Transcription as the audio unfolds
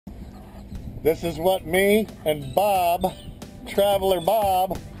This is what me and Bob, Traveler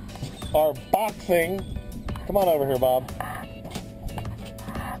Bob, are boxing. Come on over here, Bob.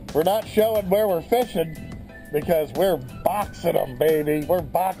 We're not showing where we're fishing because we're boxing them, baby. We're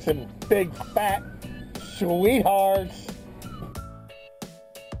boxing big, fat sweethearts.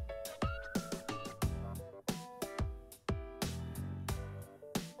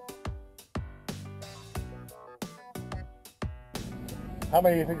 How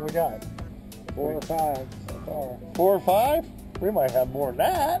many do you think we got? 4 or 5 so far. 4 or 5? We might have more than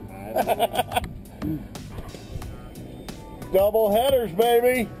that. I don't know. Double headers,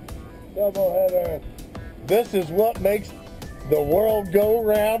 baby. Double header. This is what makes the world go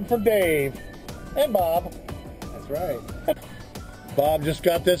round for Dave and Bob. That's right. Bob just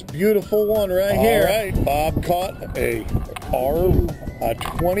got this beautiful one right here. All right, Bob caught a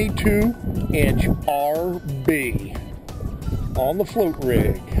 22-inch RB on the float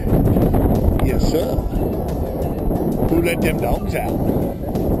rig. Yes, sir. Who let them dogs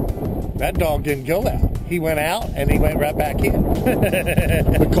out? That dog didn't go out. He went out and he went right back in.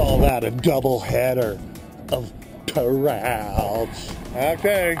 We call that a double header of trouts.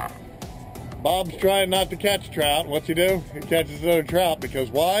 Okay. Bob's trying not to catch trout. What's he do? He catches another trout because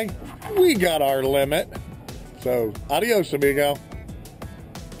why? We got our limit. So, adios, amigo.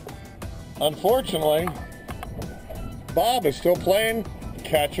 Unfortunately, Bob is still playing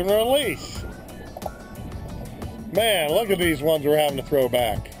catch and release. Man, look at these ones we're having to throw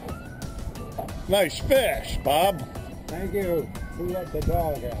back. Nice fish, Bob. Thank you. Who let the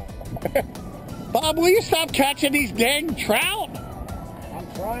dog out? Bob, will you stop catching these dang trout? I'm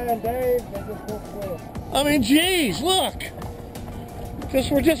trying, Dave. They just won't quit. I mean, geez, look.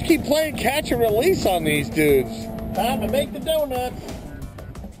 We're just keep playing catch and release on these dudes. Time to make the donuts.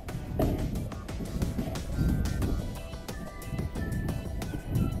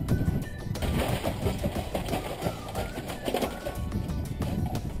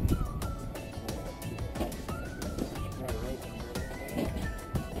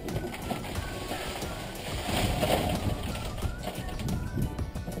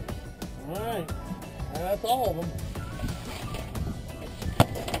 That's all of them.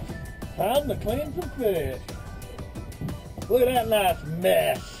 Time to clean some fish. Look at that nice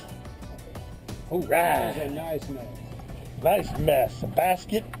mess. All right. That's a nice mess. Nice mess. A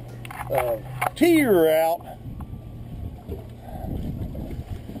basket of trout.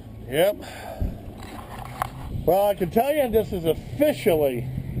 Yep. Well, I can tell you this is officially,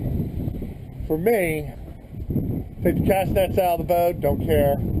 for me, take the cast nets out of the boat, don't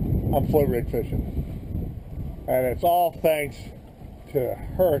care. I'm float rig fishing. And it's all thanks to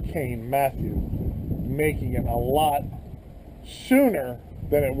Hurricane Matthew making it a lot sooner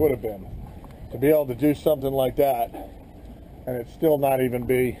than it would have been to be able to do something like that and it still not even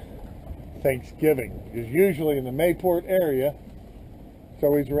be Thanksgiving. Because usually in the Mayport area, it's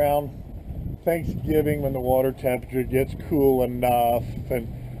always around Thanksgiving when the water temperature gets cool enough and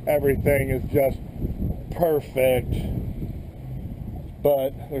everything is just perfect.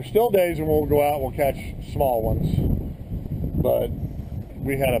 But there's still days when we'll go out and we'll catch small ones. But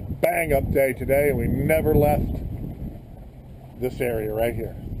we had a bang up day today and we never left this area right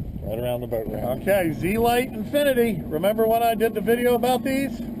here. Right around the boat ramp. Okay, Z-Lite Infinity. Remember when I did the video about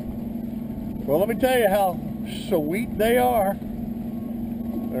these? Well, let me tell you how sweet they are.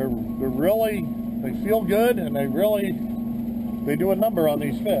 They're really, they feel good and they do a number on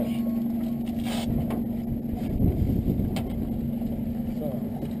these fish.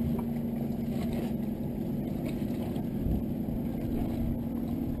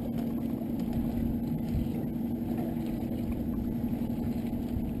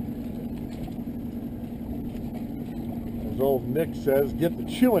 Old Nick says, get the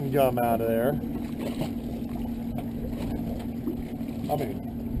chewing gum out of there. I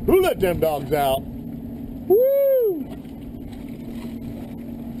mean, who let them dogs out? Woo!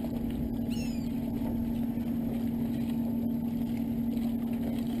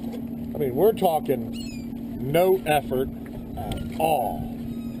 I mean, we're talking no effort at all.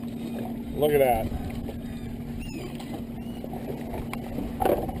 Look at that.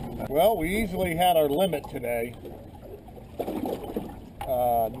 Well, we easily had our limit today.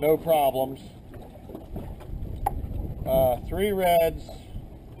 No problems. 3 reds,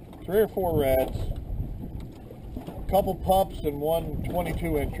 3 or 4 reds, a couple pups and 1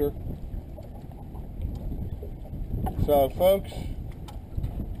 22-incher. So folks,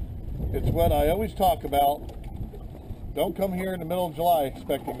 it's what I always talk about. Don't come here in the middle of July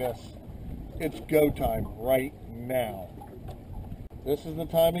expecting this. It's go time right now. This is the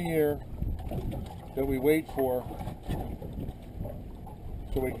time of year that we wait for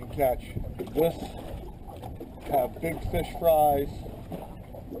so we can catch this, have big fish fries.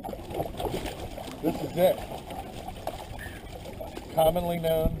 This is it. Commonly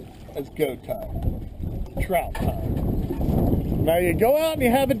known as go time, trout time. Now you go out and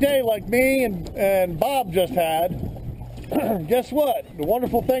you have a day like me and Bob just had. Guess what? The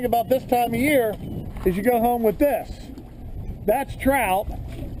wonderful thing about this time of year is you go home with this. That's trout,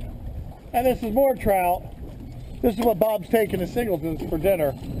 and this is more trout. This is what Bob's taking to Singleton's for dinner,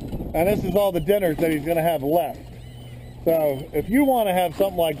 and this is all the dinners that he's going to have left. So if you want to have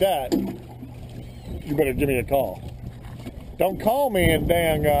something like that, you better give me a call. Don't call me in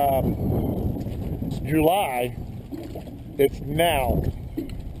dang July. It's now.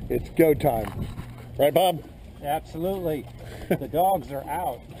 It's go time. Right, Bob? Absolutely. The dogs are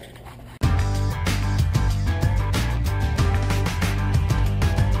out.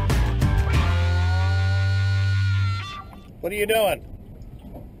 What are you doing?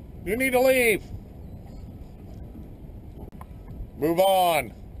 You need to leave. Move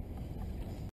on.